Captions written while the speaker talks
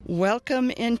welcome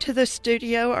into the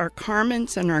studio our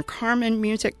Carmens and our Carmen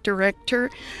music director,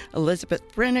 Elizabeth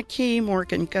Brennecke,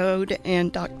 Morgan Goad,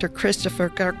 and Dr. Christopher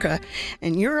Goeke.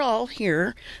 And you're all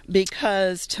here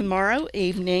because tomorrow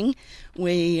evening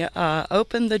we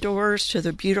open the doors to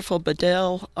the beautiful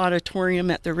Bedell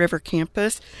Auditorium at the River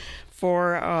Campus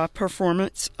for a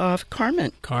performance of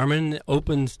Carmen. Carmen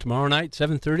opens tomorrow night,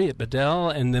 7:30 at Bedell,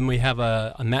 and then we have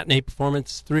a matinee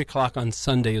performance, 3 o'clock on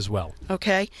Sunday as well.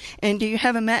 Okay. And do you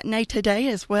have a matinee today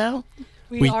as well?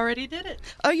 We already did it.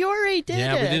 Oh, you already did it?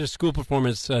 Yeah, we did a school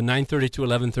performance, 9:30 to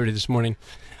 11:30 this morning.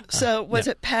 So was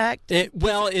it packed? It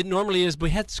normally is.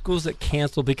 We had schools that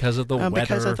canceled because of the weather.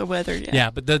 Because of the weather, yeah. Yeah,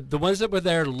 but the ones that were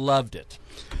there loved it.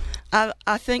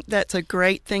 I think that's a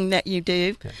great thing that you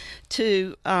do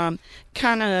to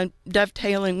kind of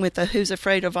dovetailing with the Who's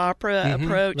Afraid of Opera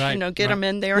approach, right, get them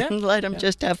in there and let them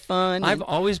just have fun. I've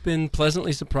always been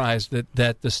pleasantly surprised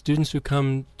that the students who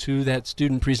come to that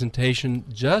student presentation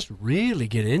just really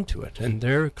get into it. And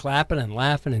they're clapping and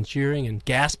laughing and cheering and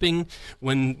gasping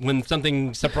when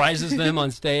something surprises them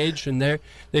on stage, and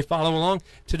they follow along.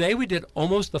 Today we did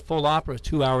almost the full opera,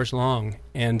 2 hours long,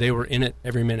 and they were in it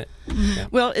every minute. Yeah.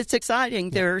 Well, it's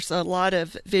exciting. There's a lot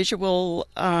of visual,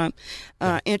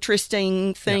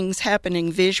 interesting things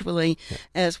happening visually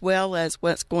as well as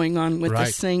what's going on with the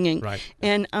singing. Right.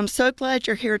 And I'm so glad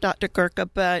you're here, Dr. Goeke,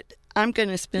 but I'm going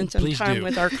to spend some time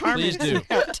with our Carmen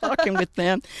talking with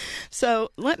them.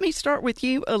 So let me start with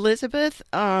you, Elizabeth,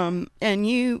 and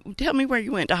you tell me where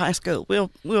you went to high school.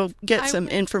 We'll get some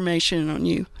information on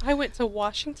you. I went to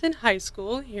Washington High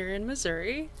School here in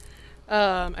Missouri.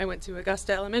 I went to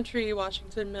Augusta Elementary,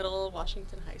 Washington Middle,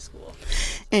 Washington High School.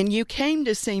 And you came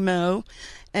to SEMO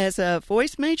as a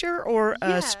voice major or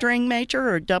a string major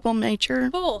or double major?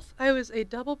 Both. I was a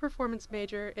double performance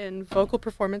major in vocal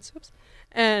performance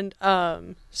and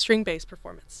string-based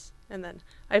performance. And then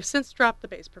I've since dropped the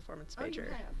bass performance major.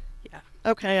 Oh, yeah.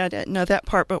 Okay, I didn't know that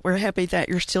part, but we're happy that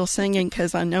you're still singing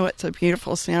because I know it's a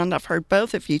beautiful sound. I've heard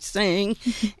both of you sing,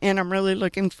 and I'm really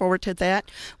looking forward to that.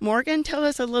 Morgan, tell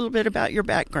us a little bit about your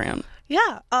background.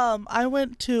 Yeah, I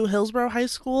went to Hillsborough High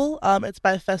School. It's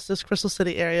by Festus, Crystal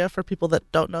City area, for people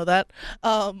that don't know that.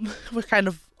 We're kind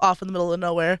of off in the middle of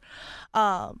nowhere.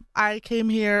 I came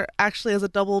here actually as a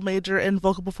double major in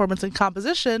vocal performance and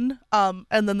composition,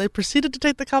 and then they proceeded to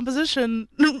take the composition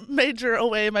major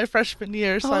away my freshman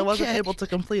year, so I wasn't able to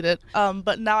complete it.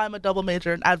 But now I'm a double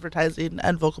major in advertising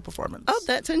and vocal performance. Oh,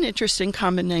 that's an interesting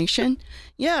combination.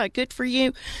 Yeah, good for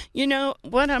you. You know,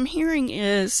 what I'm hearing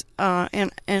is,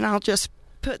 and I'll just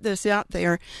put this out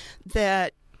there,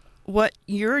 that what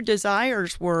your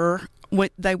desires were,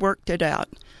 they worked it out.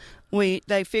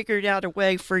 They figured out a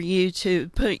way for you to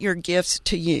put your gifts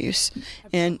to use,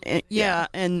 and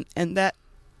that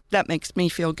makes me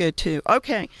feel good too.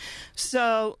 Okay,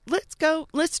 so let's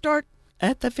start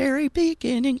at the very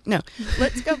beginning. No,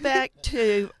 let's go back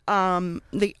to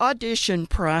the audition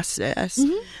process.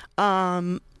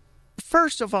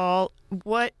 First of all,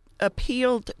 what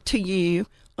appealed to you,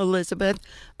 Elizabeth,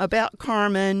 about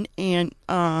Carmen and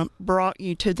brought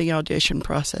you to the audition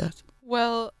process?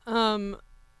 Well,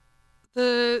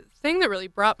 the thing that really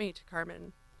brought me to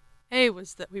Carmen, A,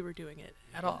 was that we were doing it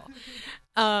at all.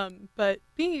 But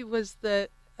B, was that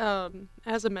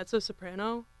as a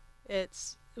mezzo-soprano,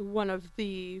 it's one of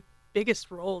the biggest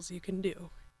roles you can do.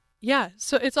 Yeah,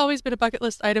 so it's always been a bucket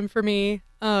list item for me.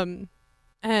 And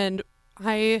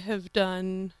I have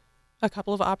done a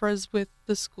couple of operas with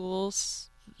the schools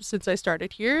since I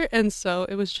started here, and so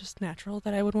it was just natural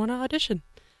that I would want to audition.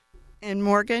 And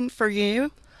Morgan, for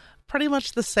you? Pretty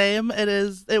much the same.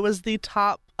 It was the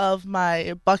top of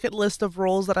my bucket list of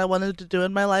roles that I wanted to do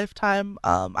in my lifetime.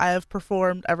 I have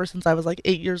performed ever since I was like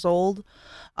 8 years old,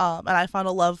 and I found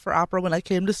a love for opera when I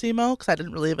came to SEMO because I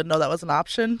didn't really even know that was an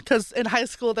option. Because in high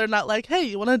school they're not like, "Hey,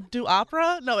 you want to do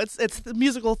opera?" No, it's the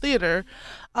musical theater.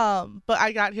 But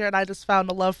I got here and I just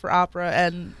found a love for opera,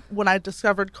 and when I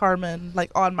discovered Carmen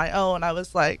like on my own, I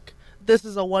was like, this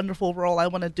is a wonderful role. I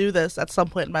want to do this at some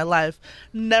point in my life.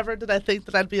 Never did I think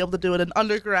that I'd be able to do it in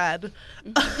undergrad.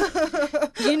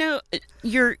 You know,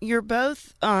 you're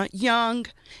both young,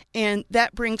 and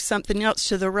that brings something else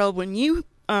to the role.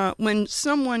 When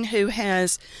someone who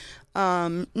has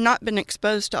not been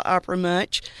exposed to opera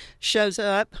much shows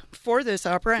up for this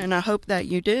opera, and I hope that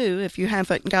you do. If you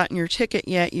haven't gotten your ticket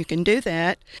yet, you can do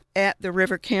that at the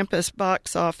River Campus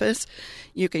box office.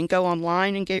 You can go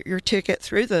online and get your ticket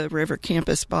through the River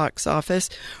Campus box office,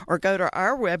 or go to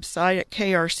our website at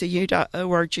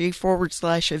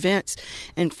krcu.org/events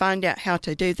and find out how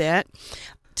to do that.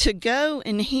 to go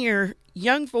and hear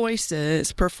young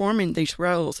voices performing these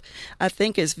roles, I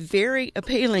think is very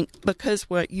appealing, because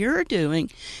what you're doing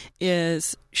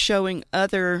is showing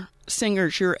other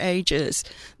singers your ages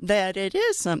that it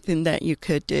is something that you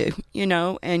could do,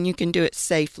 and you can do it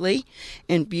safely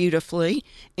and beautifully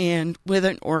and with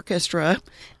an orchestra.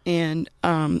 And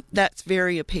that's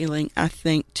very appealing, I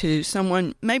think, to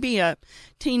someone, maybe a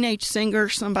teenage singer,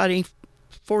 somebody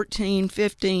 14,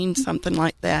 15, something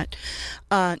like that.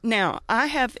 Now, I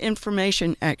have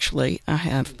information, actually. I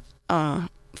have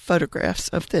photographs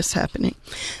of this happening,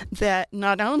 that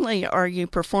not only are you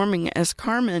performing as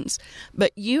Carmen's,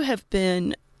 but you have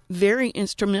been very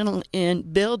instrumental in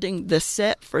building the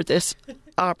set for this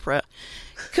opera.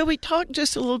 Could we talk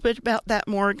just a little bit about that,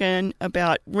 Morgan,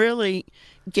 about really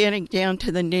getting down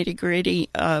to the nitty-gritty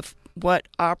of what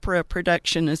opera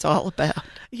production is all about?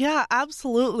 Yeah,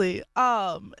 absolutely.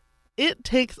 It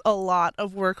takes a lot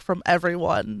of work from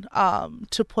everyone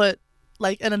to put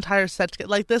like an entire set together.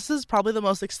 Like, this is probably the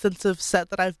most extensive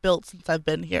set that I've built since I've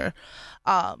been here.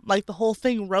 Like, the whole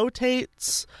thing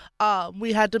rotates.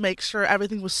 We had to make sure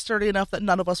everything was sturdy enough that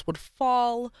none of us would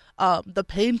fall. The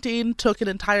painting took an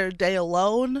entire day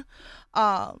alone.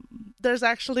 There's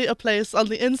actually a place on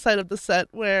the inside of the set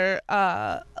where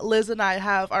Liz and I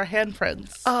have our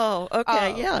handprints. Oh,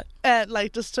 okay, yeah. And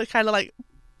like, just to kind of like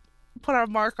put our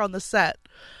mark on the set.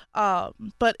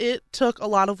 But it took a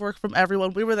lot of work from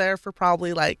everyone. We were there for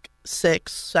probably like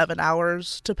 6-7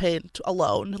 hours to paint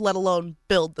alone, let alone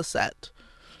build the set.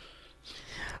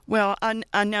 Well,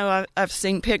 I know I've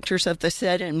seen pictures of the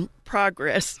set in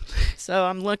progress, so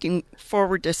I'm looking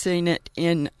forward to seeing it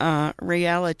in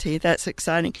reality. That's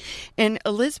exciting. And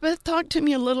Elizabeth, talk to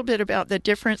me a little bit about the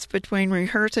difference between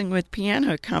rehearsing with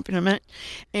piano accompaniment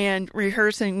and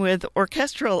rehearsing with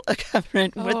orchestral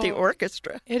accompaniment with the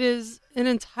orchestra. It is an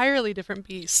entirely different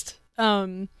beast.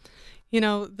 The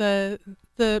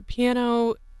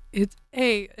piano,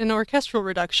 an orchestral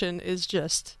reduction is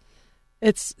just...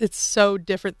 It's so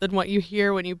different than what you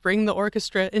hear when you bring the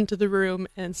orchestra into the room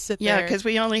and sit there. Yeah, because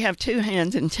we only have 2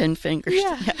 hands and 10 fingers.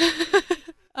 Yeah.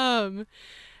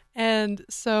 And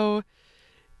so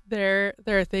there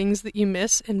are things that you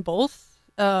miss in both.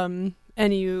 And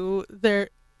there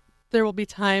will be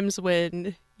times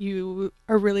when you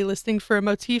are really listening for a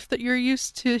motif that you're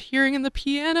used to hearing in the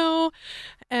piano,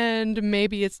 and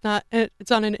maybe it's on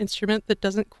an instrument that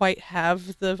doesn't quite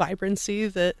have the vibrancy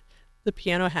that the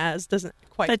piano doesn't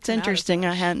quite. That's interesting.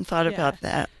 I hadn't thought about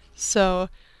that. So,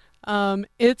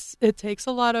 it takes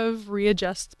a lot of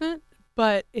readjustment,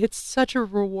 but it's such a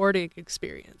rewarding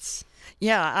experience.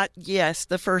 Yeah, yes,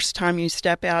 the first time you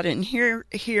step out and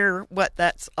hear what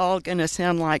that's all going to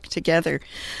sound like together.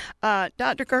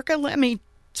 Dr. Goeke, let me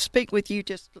speak with you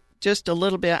just a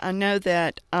little bit. I know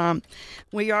that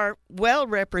we are well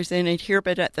represented here,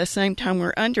 but at the same time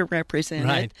we're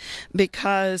underrepresented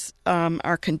because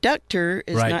our conductor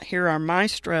is not here, our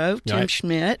maestro, Tim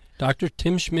Schmidt. Dr.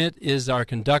 Tim Schmidt is our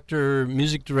conductor,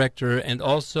 music director, and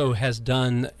also has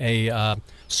done a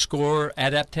score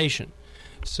adaptation.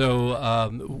 So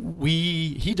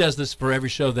he does this for every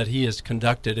show that he has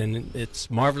conducted, and it's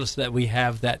marvelous that we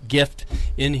have that gift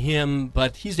in him,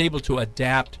 but he's able to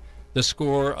adapt the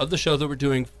score of the show that we're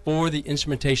doing for the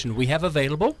instrumentation we have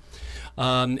available.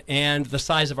 And the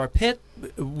size of our pit,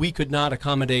 we could not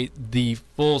accommodate the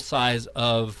full size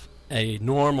of a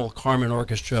normal Carmen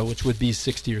orchestra, which would be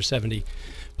 60 or 70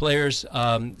 players.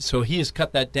 So he has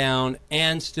cut that down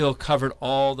and still covered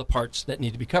all the parts that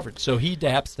need to be covered. So he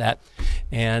adapts that,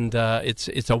 and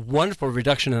it's a wonderful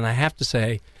reduction. And I have to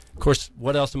say, of course,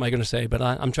 what else am I going to say? But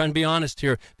I'm trying to be honest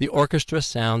here. The orchestra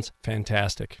sounds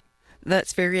fantastic.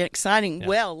 That's very exciting. Yeah.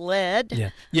 Well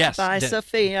led by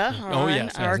Sophia Hahn. Oh,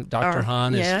 yes. Dr.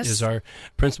 Hahn is our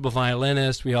principal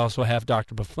violinist. We also have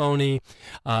Dr. Buffoni,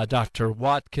 Dr.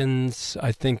 Watkins,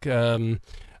 I think, and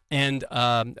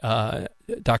Dr.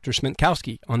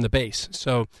 Sminkowski on the bass.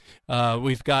 So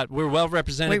we're well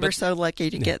represented. We were so lucky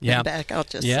to get them back. I'll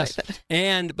just say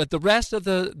that. But the rest of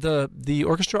the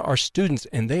orchestra are students,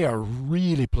 and they are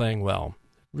really playing well,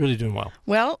 really doing well.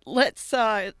 Well, let's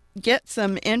get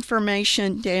some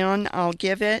information down. I'll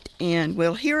give it, and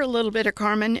we'll hear a little bit of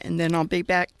Carmen, and then I'll be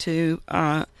back to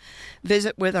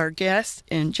visit with our guests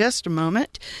in just a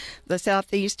moment. The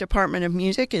Southeast Department of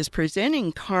Music is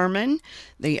presenting Carmen,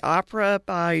 the opera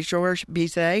by Georges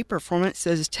Bizet.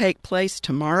 Performances take place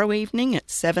tomorrow evening at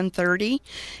 7:30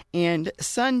 and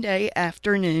Sunday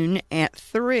afternoon at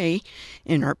 3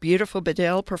 in our beautiful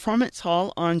Bedell Performance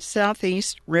Hall on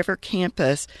Southeast River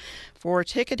Campus. For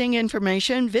ticketing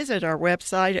information, visit our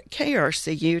website at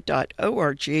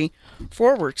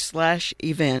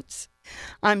krcu.org/events.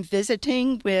 I'm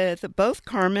visiting with both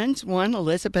Carmens, one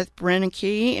Elizabeth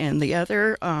Brennecke and the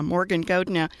other Morgan Goad.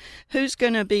 Now, who's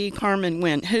going to be Carmen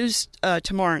when? Who's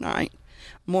tomorrow night?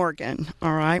 Morgan.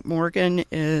 All right. Morgan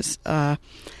is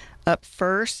up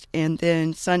first, and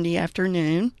then Sunday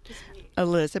afternoon,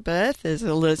 Elizabeth is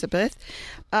Elizabeth.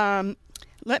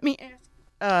 Let me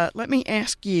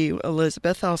ask you,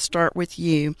 Elizabeth. I'll start with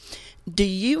you. Do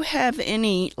you have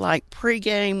any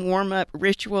pregame warm-up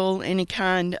ritual, any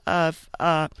kind of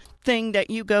thing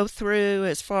that you go through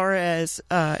as far as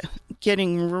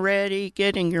getting ready,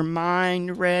 getting your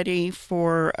mind ready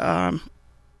for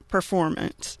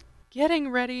performance? Getting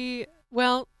ready.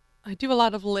 Well, I do a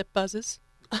lot of lip buzzes.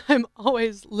 I'm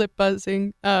always lip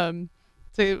buzzing to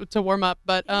warm up,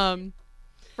 but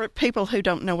for people who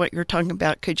don't know what you're talking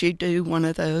about, could you do one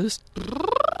of those?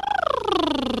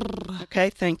 Okay,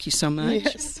 thank you so much.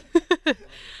 Yes.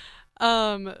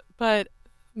 But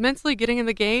mentally getting in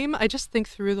the game, I just think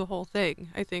through the whole thing.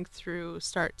 I think through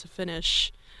start to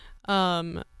finish.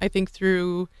 I think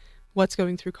through what's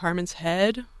going through Carmen's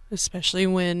head, especially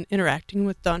when interacting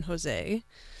with Don Jose.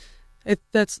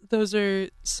 Those are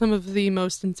some of the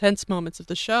most intense moments of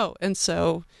the show, and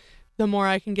so the more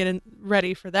I can get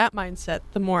ready for that mindset,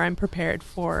 the more I'm prepared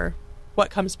for what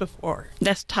comes before.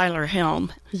 That's Tyler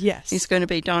Helm. Yes. He's going to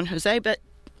be Don Jose, but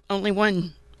only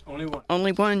one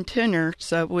tenor,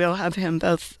 so we'll have him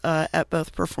both at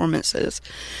both performances.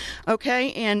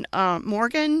 Okay, and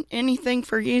Morgan, anything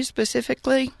for you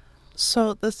specifically?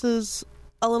 So this is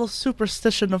a little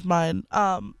superstition of mine,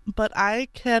 but I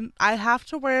have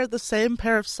to wear the same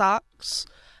pair of socks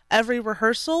every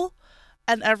rehearsal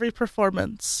and every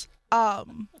performance,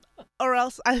 or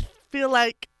else I feel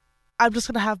like I'm just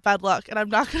going to have bad luck and I'm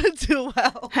not going to do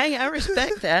well. Hey, I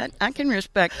respect that. I can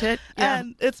respect it. Yeah.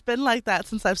 And it's been like that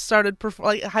since I've started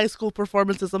high school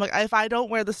performances. I'm like, if I don't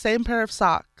wear the same pair of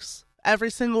socks every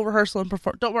single rehearsal and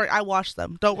perform, don't worry, I wash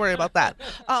them. Don't worry about that.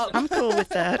 I'm cool with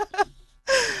that.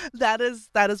 That is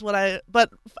what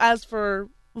but as for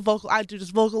I do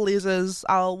just vocalises.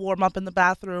 I'll warm up in the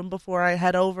bathroom before I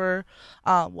head over,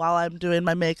 while I'm doing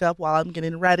my makeup, while I'm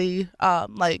getting ready.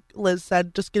 Like Liz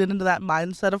said, just getting into that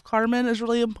mindset of Carmen is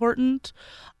really important,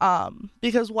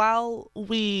 because while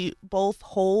we both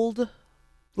hold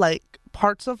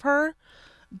parts of her,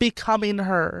 becoming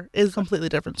her is a completely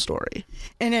different story.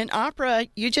 And in opera,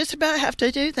 you just about have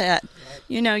to do that.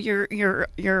 You know,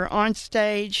 you're on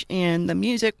stage and the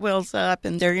music wells up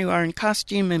and there you are in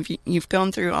costume and you've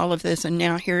gone through all of this and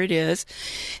now here it is.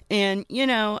 And you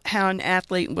know how an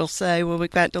athlete will say, well,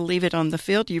 we've got to leave it on the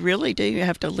field. You really do. You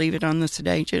have to leave it on the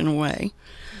stage in a way.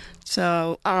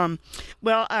 So,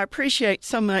 well, I appreciate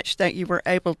so much that you were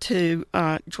able to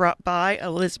drop by,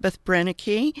 Elizabeth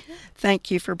Brennecke. Thank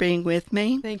you for being with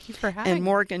me. Thank you for having me. And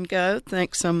Morgan Goad,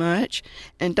 thanks so much.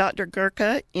 And Dr.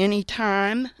 Goeke,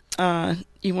 anytime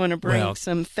you want to bring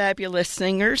some fabulous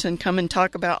singers and come and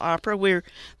talk about opera,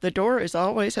 the door is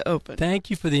always open. Thank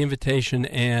you for the invitation,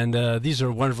 and these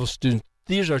are wonderful students.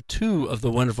 These are two of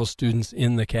the wonderful students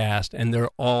in the cast, and they're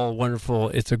all wonderful.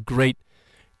 It's a great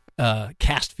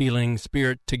cast feeling,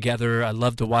 spirit together. I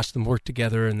love to watch them work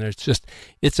together, and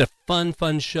it's a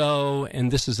fun show, and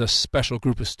this is a special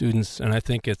group of students, and I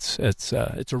think it's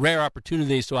a rare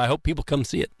opportunity, so I hope people come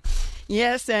see it.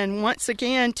 Yes, and once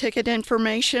again, ticket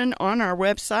information on our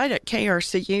website at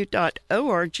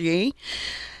krcu.org.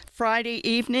 Friday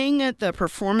evening, the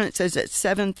performance is at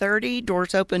 7:30.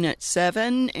 Doors open at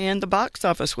 7, and the box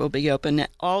office will be open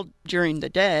all during the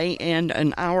day and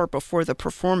an hour before the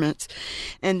performance.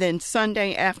 And then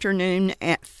Sunday afternoon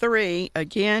at 3,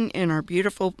 again in our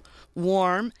beautiful,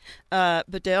 warm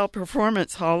Bedell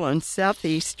Performance Hall on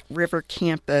Southeast River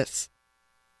Campus.